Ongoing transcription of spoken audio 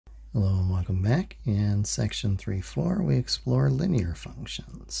Hello and welcome back. In section 3.4 we explore linear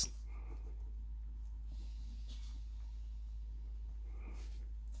functions.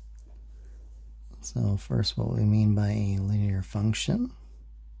 So first, what we mean by a linear function.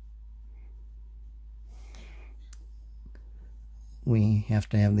 We have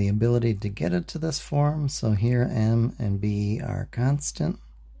to have the ability to get it to this form, so here m and b are constant.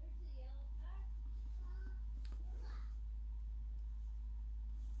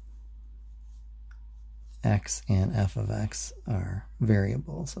 X and f of x are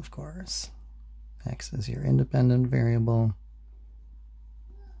variables, of course. X is your independent variable.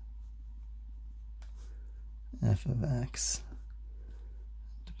 F of x,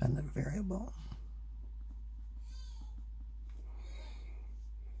 dependent variable.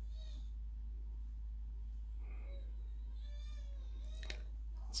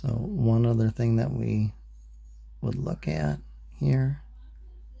 So one other thing that we would look at here,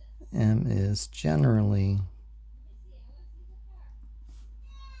 m is generally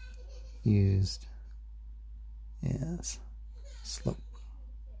used as slope.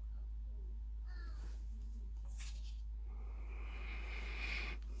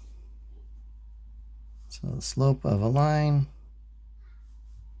 So the slope of a line,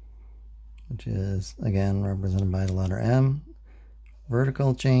 which is again represented by the letter m,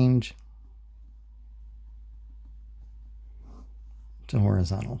 vertical change to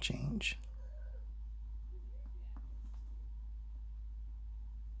horizontal change.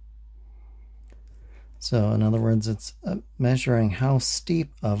 So in other words, it's measuring how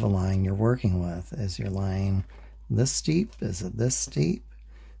steep of a line you're working with. Is your line this steep? Is it this steep?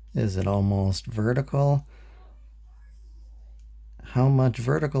 Is it almost vertical? How much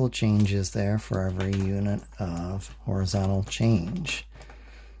vertical change is there for every unit of horizontal change?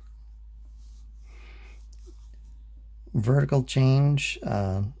 Vertical change,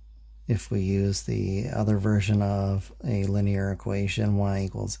 if we use the other version of a linear equation, y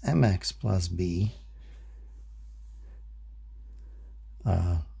equals mx plus b,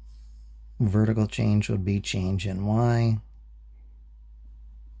 vertical change would be change in y,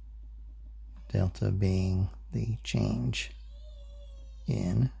 delta being the change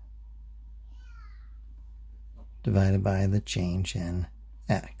in divided by the change in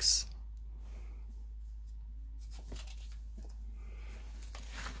x.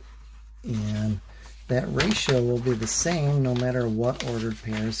 And that ratio will be the same no matter what ordered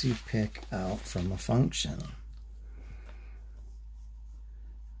pairs you pick out from a function.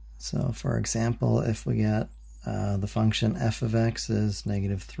 So for example, if we get the function f of x is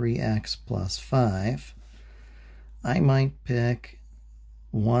negative 3x plus 5, I might pick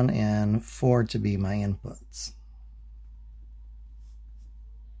 1 and 4 to be my inputs.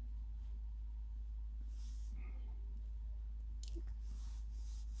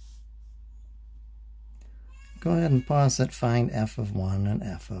 Go ahead and pause it, find f of 1 and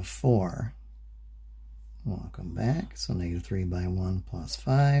f of 4. Welcome back. So negative 3 by 1 plus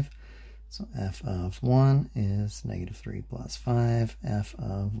 5. So f of 1 is negative 3 plus 5. F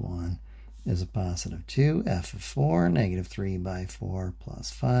of 1 is a positive 2. F of 4, negative 3 by 4 plus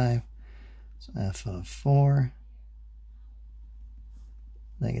 5. So f of 4,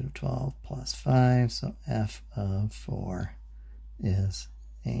 negative 12 plus 5. So f of 4 is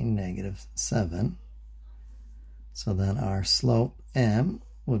a negative 7. So then our slope m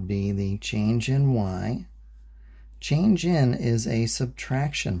would be the change in y. Change in is a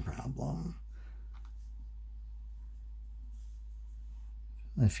subtraction problem.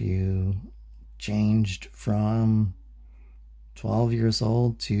 If you changed from 12 years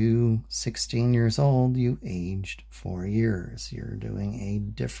old to 16 years old, you aged 4 years. You're doing a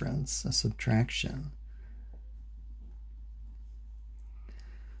difference, a subtraction.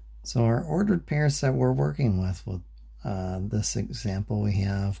 So our ordered pairs that we're working with this example, we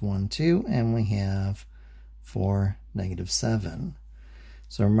have 1, 2, and we have 4, negative 7.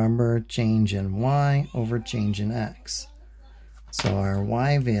 So remember, change in y over change in x. So our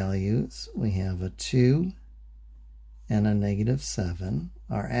y values, we have a 2 and a negative 7.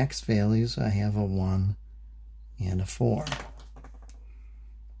 Our x values, I have a 1 and a 4.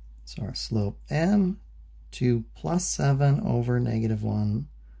 So our slope m, 2 plus 7 over negative 1,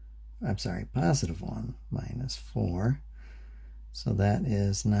 I'm sorry, positive 1 minus 4. So that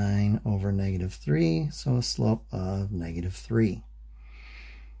is 9 over negative 3, so a slope of negative 3.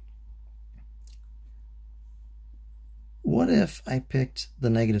 What if I picked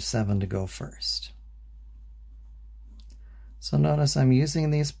the negative 7 to go first? So notice I'm using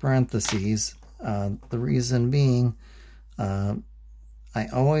these parentheses, the reason being I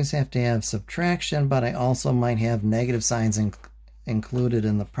always have to have subtraction, but I also might have negative signs included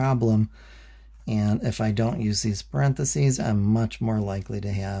in the problem. And if I don't use these parentheses, I'm much more likely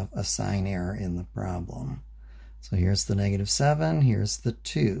to have a sign error in the problem. So here's the -7, here's the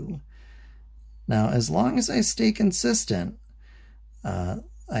 2. Now, as long as I stay consistent,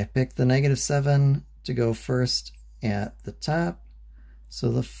 I pick the -7 to go first at the top,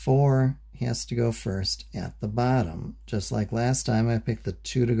 so the 4 has to go first at the bottom. Just like last time I picked the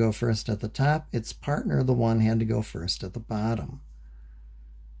 2 to go first at the top, its partner, the 1, had to go first at the bottom.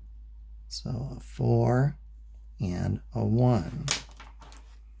 So a 4 and a 1.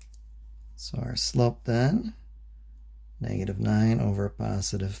 So our slope then, -9 over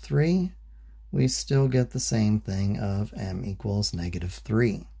 +3. We still get the same thing of m equals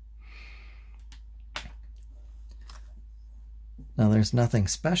 -3. Now there's nothing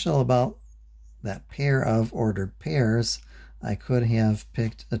special about that pair of ordered pairs. I could have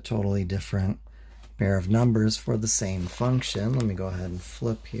picked a totally different pair of numbers for the same function. Let me go ahead and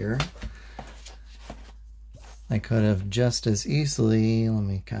flip here. I could have just as easily, let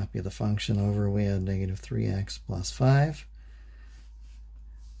me copy the function over, we had -3x plus 5.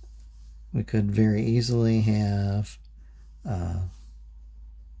 We could very easily have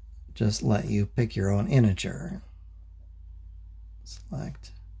just let you pick your own integer.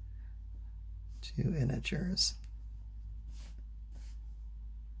 Select 2 integers.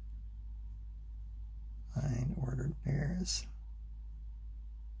 Find ordered pairs.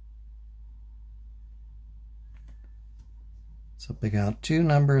 So pick out 2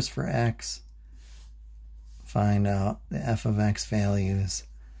 numbers for x, find out the f of x values,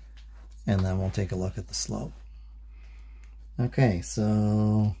 and then we'll take a look at the slope. Okay,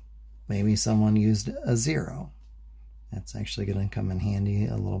 so maybe someone used a 0. That's actually going to come in handy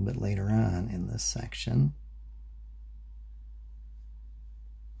a little bit later on in this section.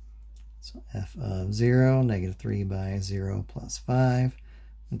 So f of 0, -3 by 0 plus 5,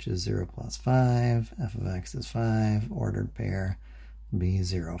 which is 0 plus 5. F of x is 5. Ordered pair would be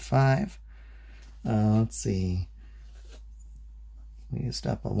 0, 5. Let's see. We used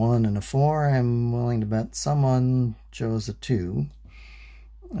up a 1 and a 4. I'm willing to bet someone chose a 2.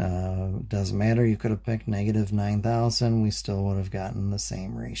 Doesn't matter. You could have picked -9,000. We still would have gotten the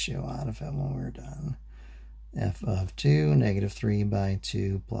same ratio out of it when we're done. F of 2, -3 by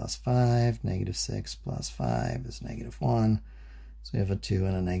 2 plus 5. -6 plus 5 is -1. So we have a 2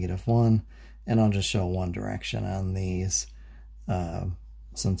 and a -1. And I'll just show one direction on these,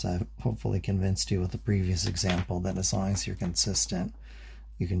 since I've hopefully convinced you with the previous example that as long as you're consistent,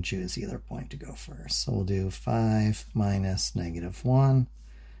 you can choose either point to go first. So we'll do 5 minus -1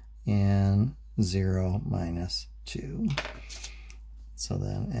 and 0 minus 2. So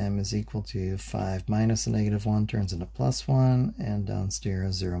then m is equal to 5 minus a -1 turns into +1, and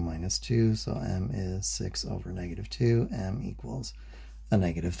downstairs 0 minus 2, so m is 6 over -2. M equals a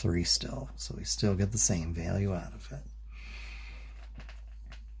 -3 still, so we still get the same value out of it.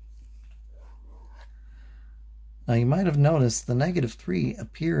 Now you might have noticed the -3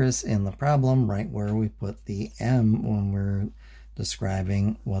 appears in the problem right where we put the m when we're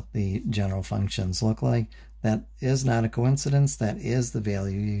describing what the general functions look like. That is not a coincidence. That is the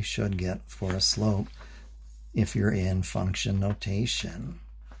value you should get for a slope if you're in function notation.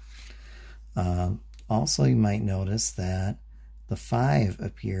 Also, you might notice that the 5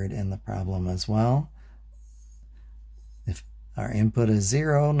 appeared in the problem as well. If our input is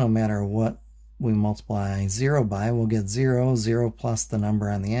 0, no matter what we multiply 0 by, we'll get 0. 0 plus the number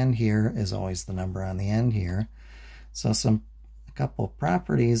on the end here is always the number on the end here. So a couple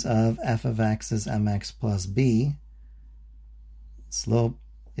properties of f of x is mx plus b. Slope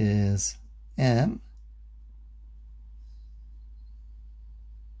is m.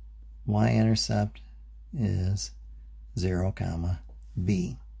 Y-intercept is 0,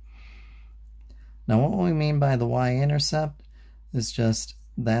 b. Now what we mean by the y-intercept is just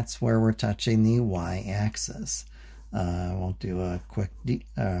that's where we're touching the y-axis. I won't do a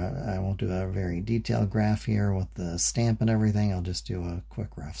very detailed graph here with the stamp and everything. I'll just do a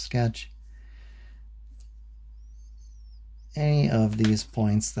quick rough sketch. Any of these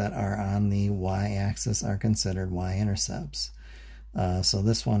points that are on the y-axis are considered y-intercepts. So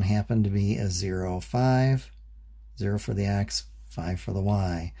this one happened to be a 0, 5, 0 for the x, 5 for the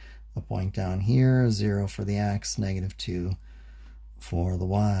y. The point down here, 0 for the x, -2 for the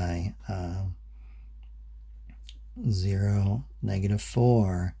y. 0,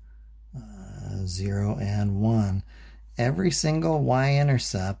 -4, 0, and 1. Every single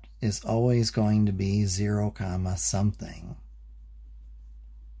y-intercept is always going to be 0, something.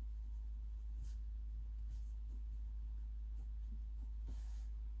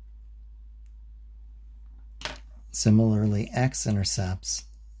 Similarly, x-intercepts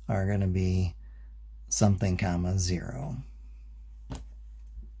are going to be something comma 0.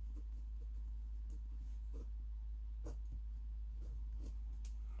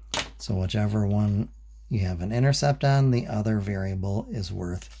 So whichever one you have an intercept on, the other variable is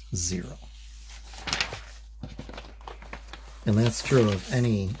worth 0. And that's true of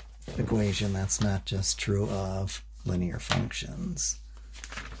any equation. That's not just true of linear functions.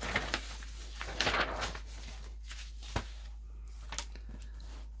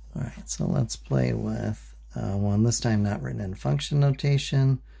 All right, so let's play with one, this time not written in function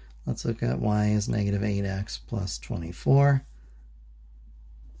notation. Let's look at y is negative 8x plus 24.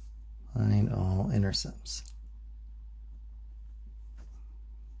 Find all intercepts.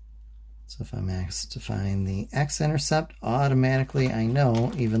 So if I'm asked to find the x-intercept, automatically I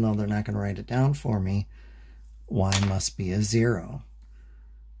know, even though they're not going to write it down for me, y must be a 0.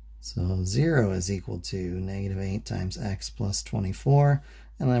 So 0 is equal to negative 8 times x plus 24,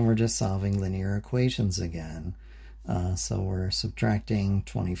 and then we're just solving linear equations again. So we're subtracting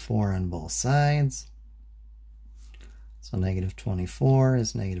 24 on both sides. So negative 24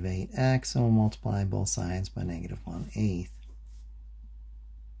 is negative 8x, and we'll multiply both sides by negative 1/8.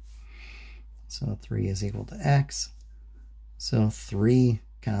 So 3 is equal to x. So 3,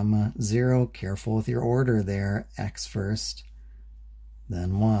 comma 0, careful with your order there, x first,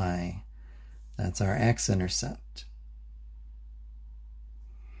 then y. That's our x-intercept.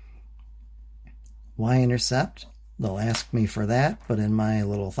 Y-intercept, they'll ask me for that, but in my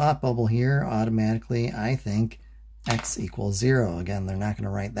little thought bubble here, automatically I think x equals 0. Again, they're not going to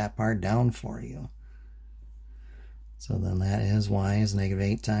write that part down for you. So then that is y is negative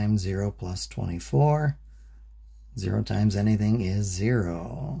 8 times 0 plus 24. 0 times anything is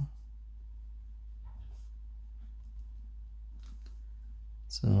 0.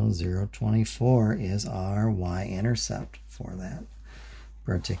 So 0.24 is our y-intercept for that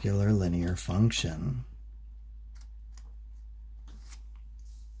particular linear function.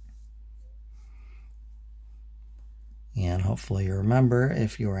 And hopefully you remember,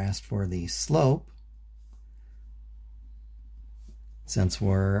 if you were asked for the slope, since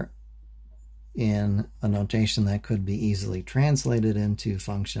we're in a notation that could be easily translated into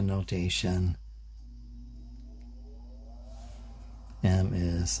function notation, m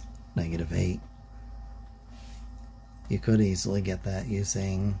is negative 8. You could easily get that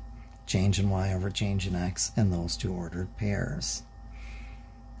using change in y over change in x and those two ordered pairs.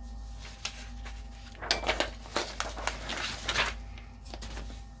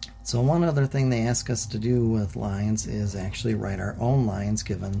 So one other thing they ask us to do with lines is actually write our own lines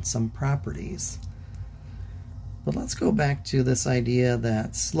given some properties. But let's go back to this idea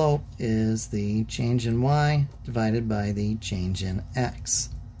that slope is the change in y divided by the change in x.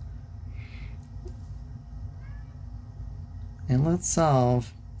 And let's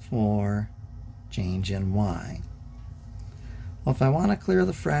solve for change in y. Well, if I want to clear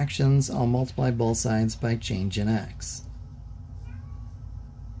the fractions, I'll multiply both sides by change in x.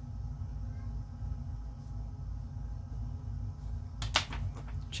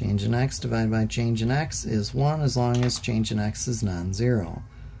 Change in x divided by change in x is 1 as long as change in x is non-zero.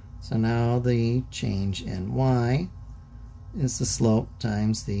 So now the change in y is the slope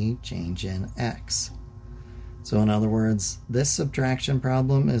times the change in x. So in other words, this subtraction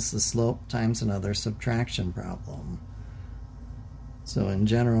problem is the slope times another subtraction problem. So in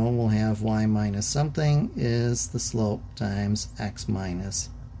general, we'll have y minus something is the slope times x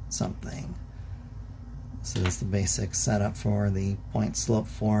minus something. This is the basic setup for the point slope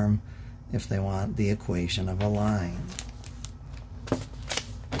form if they want the equation of a line.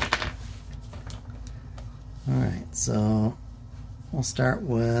 Alright, so we'll start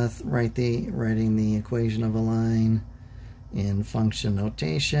with writing the equation of a line in function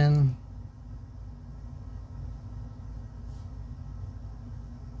notation.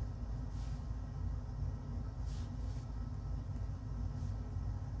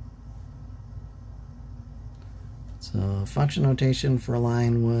 So function notation for a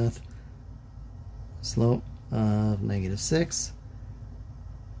line with slope of negative 6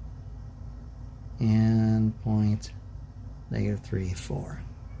 and point negative 3, 4.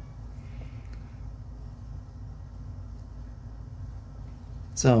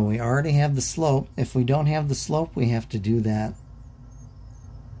 So we already have the slope. If we don't have the slope, we have to do that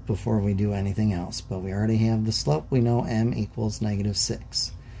before we do anything else. But we already have the slope. We know m equals negative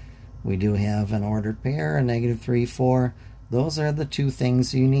 6. We do have an ordered pair, a negative 3, 4. Those are the two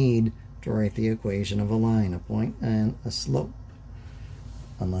things you need to write the equation of a line, a point and a slope.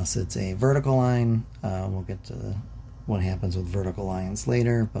 Unless it's a vertical line, we'll get to what happens with vertical lines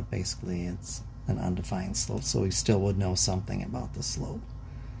later, but basically it's an undefined slope, so we still would know something about the slope.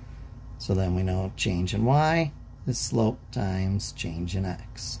 So then we know change in y is slope times change in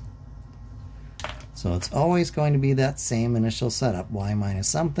x. So it's always going to be that same initial setup. Y minus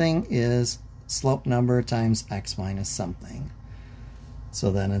something is slope number times x minus something.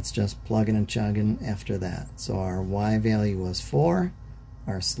 So then it's just plugging and chugging after that. So our y value was 4,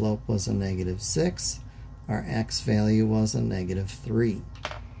 our slope was a -6, our x value was a -3.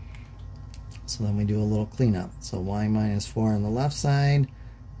 So then we do a little cleanup. So y minus 4 on the left side,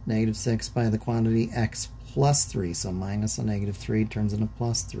 -6 by the quantity x plus 3. So minus a -3 turns into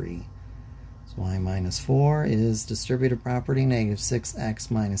plus 3. So y minus 4 is distributive property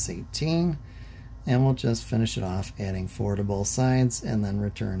 -6x minus 18. And we'll just finish it off adding 4 to both sides and then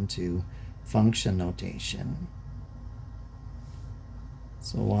return to function notation.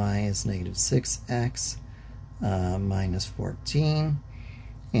 So y is -6x minus 14.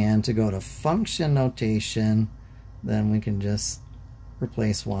 And to go to function notation, then we can just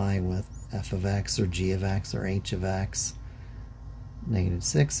replace y with f of x or g of x or h of x.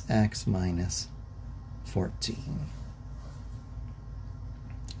 -6x minus 14.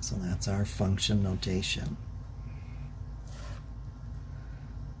 So that's our function notation.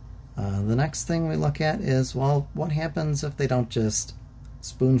 The next thing we look at is, well, what happens if they don't just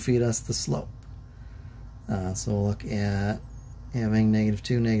spoon feed us the slope? So we'll look at having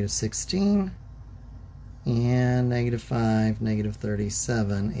 -2, -16, and -5,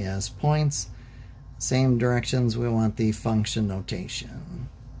 -37 as points. Same directions, we want the function notation.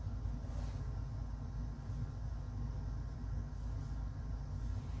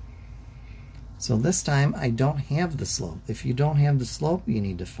 So this time I don't have the slope. If you don't have the slope, you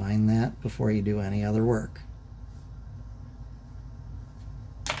need to find that before you do any other work.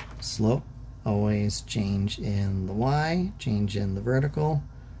 Slope, always change in the y, change in the vertical,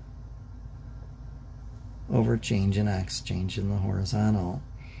 over change in x, change in the horizontal.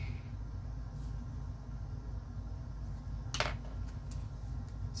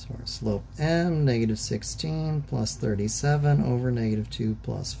 So our slope m, -16 plus 37 over -2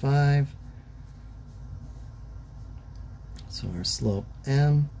 plus 5. So our slope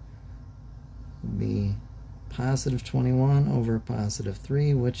m would be +21 over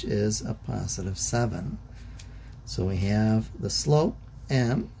 +3, which is a +7. So we have the slope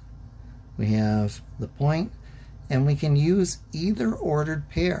m, we have the point, and we can use either ordered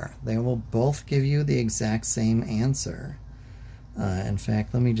pair. They will both give you the exact same answer. In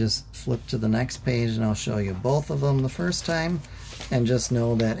fact, let me just flip to the next page and I'll show you both of them the first time, and just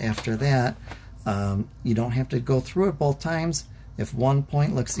know that after that you don't have to go through it both times. If one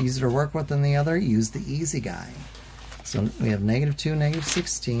point looks easier to work with than the other, use the easy guy. So we have -2,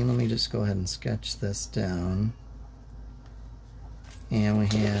 -16. Let me just go ahead and sketch this down. And we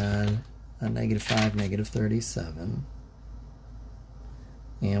had a -5, -37.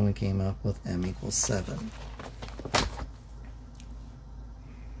 And we came up with m equals 7.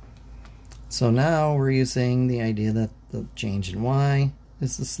 So now we're using the idea that the change in y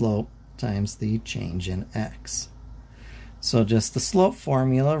is the slope times the change in x. So just the slope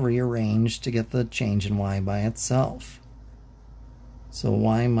formula rearranged to get the change in y by itself. So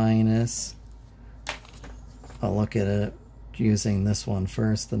y minus, I'll look at it using this one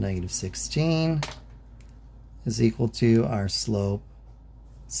first, the -16 is equal to our slope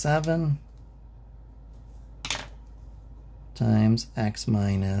 7 times x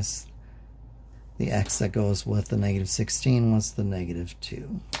minus the x that goes with the -16 was the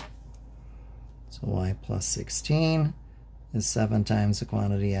 -2. So y plus 16 is 7 times the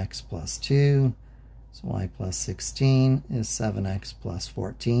quantity x plus 2. So y plus 16 is 7x plus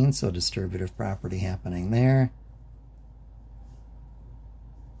 14. So distributive property happening there.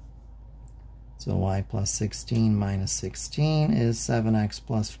 So y plus 16 minus 16 is 7x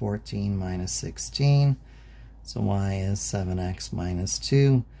plus 14 minus 16. So y is 7x minus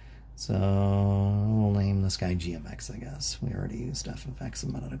 2. So we'll name this guy g of x, I guess. We already used f of x a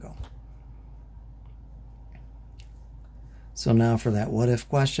minute ago. So now for that what if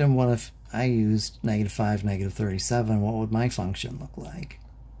question, what if I used -5, -37, what would my function look like?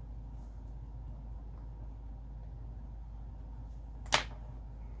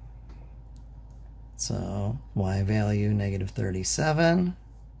 So y value -37,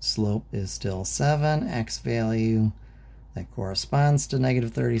 slope is still 7, x value that corresponds to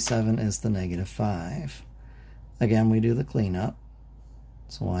 -37 is the -5. Again, we do the cleanup.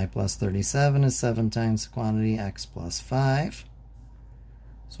 So y plus 37 is 7 times the quantity x plus 5.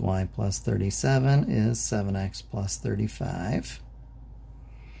 So y plus 37 is 7x plus 35.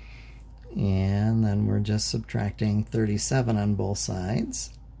 And then we're just subtracting 37 on both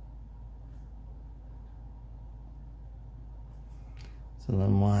sides. So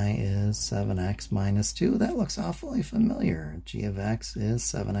then y is 7x minus 2. That looks awfully familiar. G of x is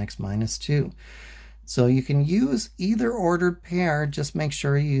 7x minus 2. So you can use either ordered pair, just make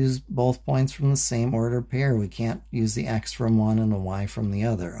sure you use both points from the same ordered pair. We can't use the x from one and the y from the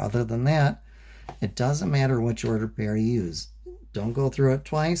other. Other than that, it doesn't matter which ordered pair you use. Don't go through it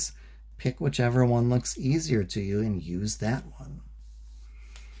twice. Pick whichever one looks easier to you and use that one.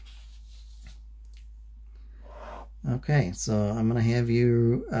 Okay, so I'm going to have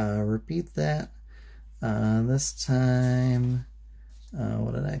you repeat that. This time,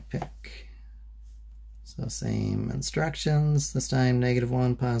 what did I pick? So same instructions. This time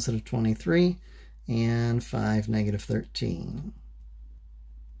 -1, positive 23, and 5, negative 13.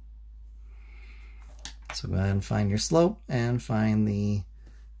 So go ahead and find your slope and find the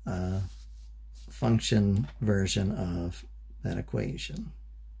function version of that equation.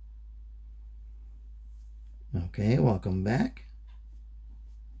 Okay, welcome back.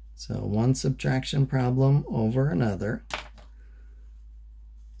 So one subtraction problem over another.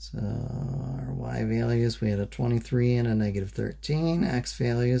 So our y values, we had a 23 and a negative 13. X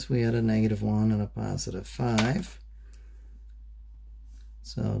values, we had a -1 and a positive 5.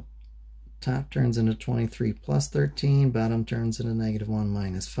 So top turns into 23 plus 13, bottom turns into -1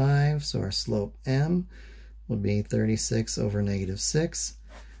 minus 5. So our slope m would be 36 over -6.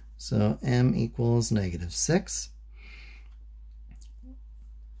 So m equals -6.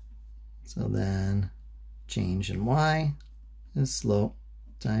 So then change in y is slope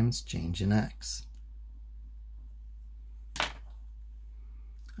times change in x.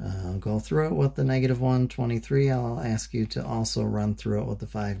 I'll go through it with the -1, 23. I'll ask you to also run through it with the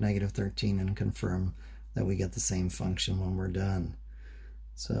 5, negative 13 and confirm that we get the same function when we're done.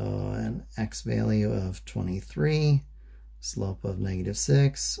 So an x value of 23, slope of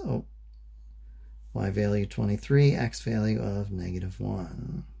 -6, y value 23, x value of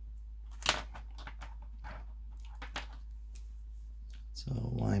 -1. So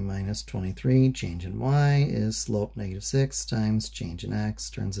y minus 23, change in y, is slope -6 times change in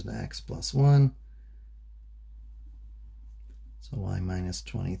x, turns into x plus 1. So y minus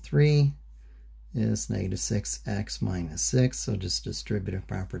 23 is -6x minus 6, so just distributive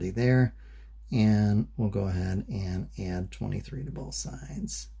property there. And we'll go ahead and add 23 to both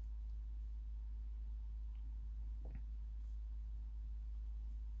sides.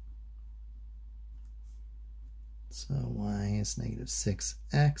 So y is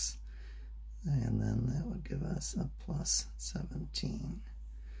 -6x, and then that would give us a plus 17.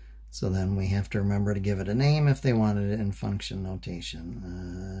 So then we have to remember to give it a name if they wanted it in function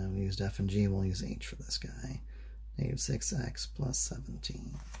notation. We used f and g, we'll use h for this guy. -6x plus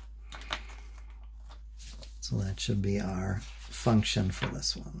 17. So that should be our function for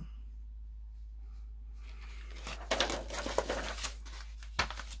this one.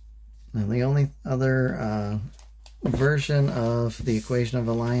 Now the only other version of the equation of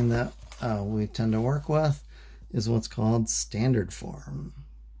a line that we tend to work with is what's called standard form.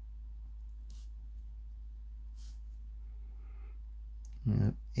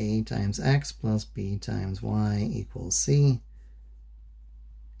 A times x plus b times y equals c.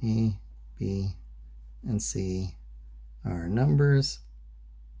 A, b, and c are numbers.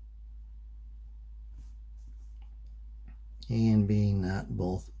 A and b not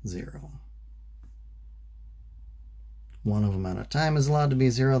both 0. One of them at a time is allowed to be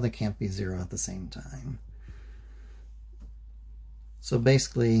 0. They can't be 0 at the same time. So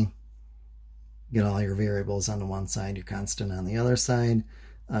basically, get all your variables on the one side, your constant on the other side.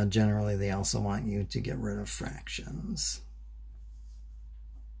 Generally, they also want you to get rid of fractions.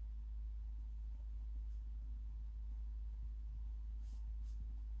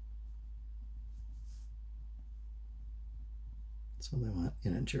 So they want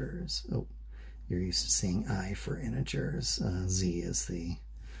integers. Oh, you're used to seeing I for integers. Z is the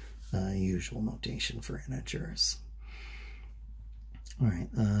usual notation for integers. All right,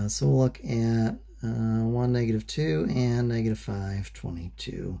 so we'll look at 1, -2, and -5,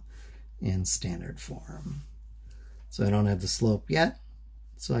 22 in standard form. So I don't have the slope yet,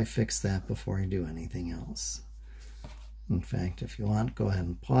 so I fix that before I do anything else. In fact, if you want, go ahead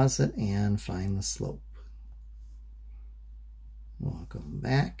and pause it and find the slope. Welcome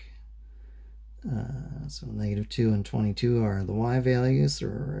back. So -2 and 22 are the y values,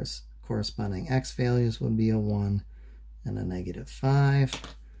 or corresponding x values would be a 1 and a -5.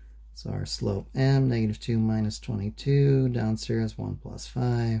 So our slope m, -2 minus 22, downstairs 1 plus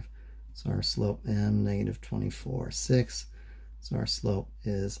 5. So our slope m, -24, 6. So our slope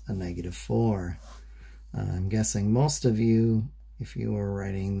is a -4. I'm guessing most of you, if you were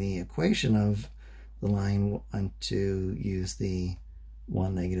writing the equation of the line, want to use the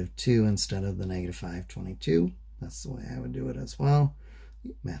 1, -2 instead of the -522. That's the way I would do it as well.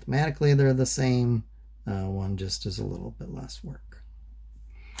 Mathematically, they're the same. One just is a little bit less work.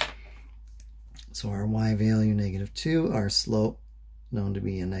 So our y value -2, our slope known to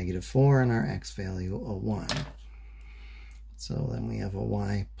be a -4, and our x value a 1. So then we have a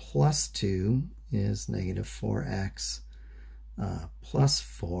y plus 2 is -4x plus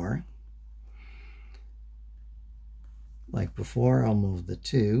 4. Like before, I'll move the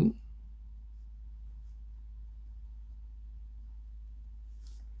 2.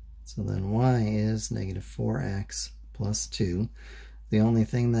 So then y is -4x plus 2. The only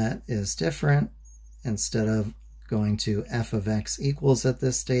thing that is different, instead of going to f of x equals at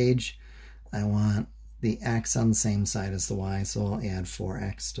this stage, I want the x on the same side as the y, so I'll add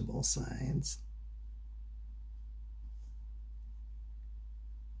 4x to both sides.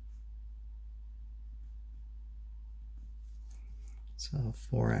 So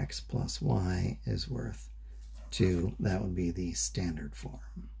 4x plus y is worth 2. That would be the standard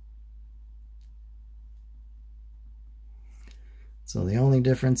form. So the only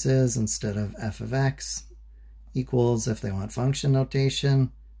difference is, instead of f of x equals, if they want function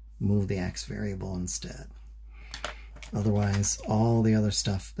notation, move the x variable instead. Otherwise, all the other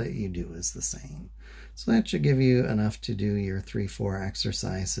stuff that you do is the same. So that should give you enough to do your 3-4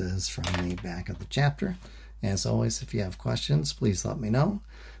 exercises from the back of the chapter. As always, if you have questions, please let me know.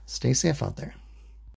 Stay safe out there.